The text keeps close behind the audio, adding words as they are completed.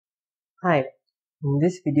Hi, in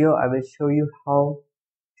this video I will show you how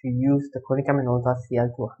to use the Konica Minolta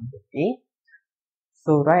CL-200A.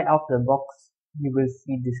 So right out of the box you will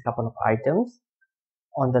see this couple of items.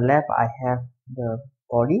 On the left I have the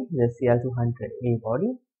body, the CL-200A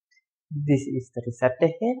body. This is the receptor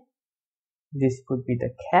head. This could be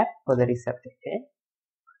the cap for the receptor head.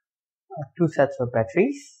 Two sets of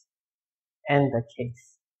batteries and the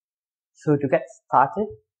case. So to get started,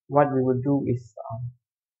 what we will do is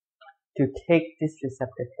to take this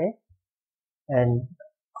receptor head and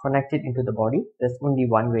connect it into the body. There's only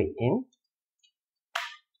one way in,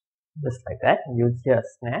 just like that. You'll hear a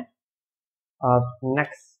snap.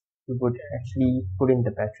 Next, we would actually put in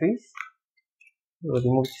the batteries. We will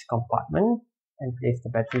remove this compartment and place the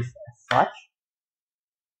batteries as such.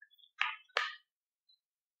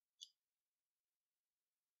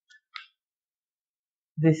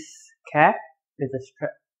 This cap is a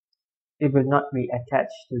strap. It will not be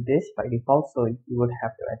attached to this by default, so you would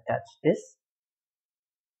have to attach this.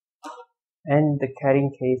 And the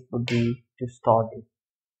carrying case would be to store the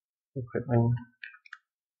equipment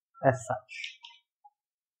as such.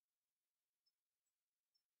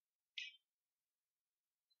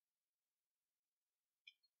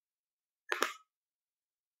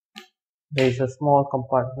 There is a small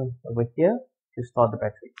compartment over here to store the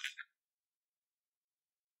batteries.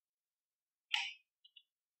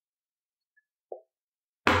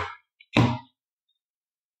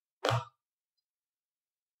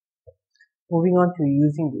 Moving on to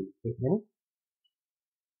using the equipment.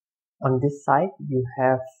 On this side you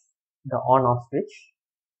have the on off switch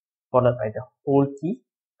followed by the hold key.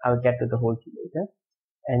 I will get to the hold key later.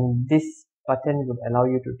 And this button will allow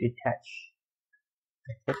you to detach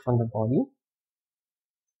the head from the body.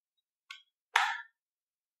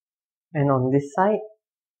 And on this side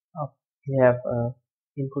we have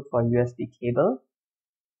input for USB cable,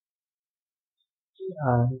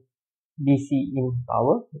 DC in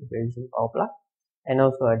power, using power plug, and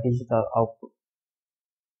also a digital output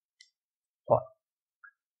port.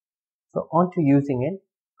 So on to using it.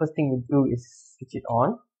 First thing we do is switch it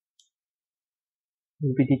on.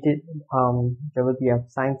 There will be a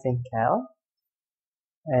sign saying CAL,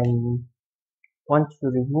 and once you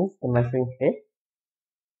remove the measuring head,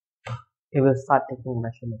 it will start taking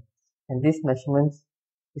measurements, and this measurements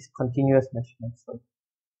is continuous measurements, so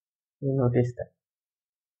you notice that.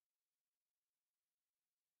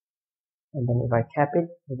 And then if I cap it,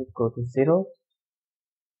 it will go to 0.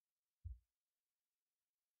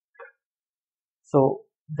 So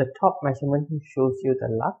the top measurement shows you the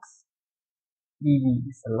lux. EV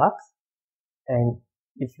is the lux, and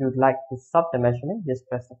if you'd like to stop the measurement, just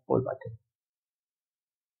press the hold button.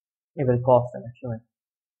 It will pause the measurement,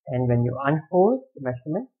 and when you unhold the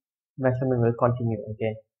measurement will continue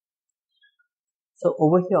again. So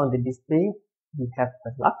over here on the display we have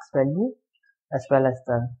the lux value as well as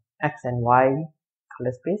the X and Y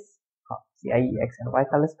color space, CIE X and Y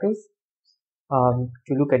color space.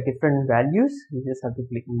 To look at different values, you just have to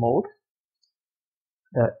click mode.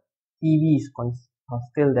 The EV is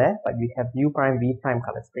still there, but we have U prime, V prime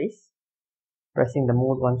color space. Pressing the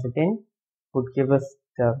mode once again would give us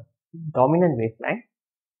the dominant wavelength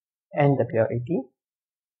and the purity.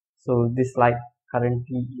 So this light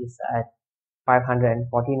currently is at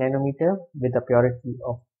 540 nanometer with a purity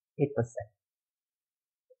of 8%.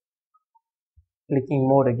 Clicking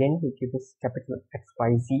mode again will give us capital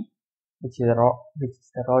XYZ, which is the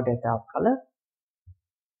raw data of color,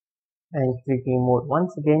 and clicking mode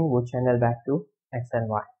once again will channel back to X and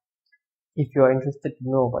Y. If you are interested to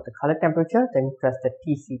know about the color temperature, then press the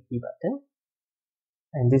TCP button,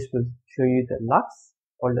 and this will show you the lux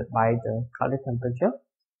followed by the color temperature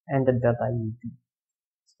and the delta UV.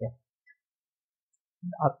 Yeah.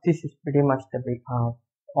 This is pretty much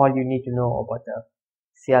all you need to know about the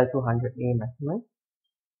CL-200A measurement.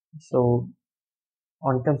 So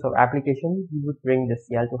on terms of application, you would bring the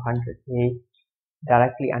CL-200A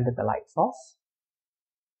directly under the light source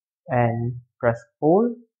and press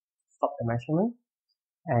hold, stop the measurement,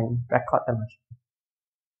 and record the measurement.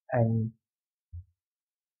 And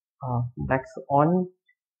next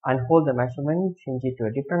unhold the measurement, change it to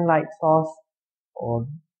a different light source or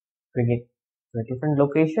bring it to a different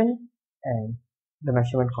location, and the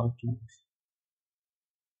measurement continues.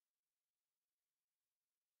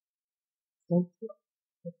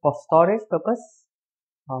 For storage purpose,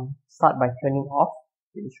 start by turning off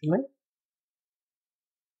the instrument,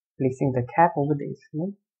 placing the cap over the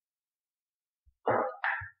instrument,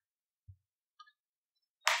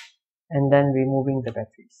 and then removing the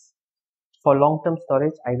batteries. For long-term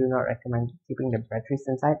storage, I do not recommend keeping the batteries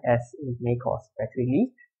inside as it may cause battery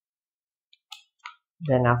leak.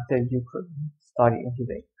 Then after, you could slot it into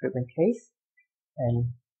the equipment case,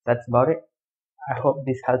 and that's about it. I hope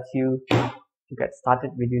this helps you to get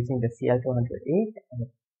started with using the CL-200A.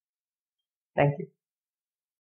 Thank you.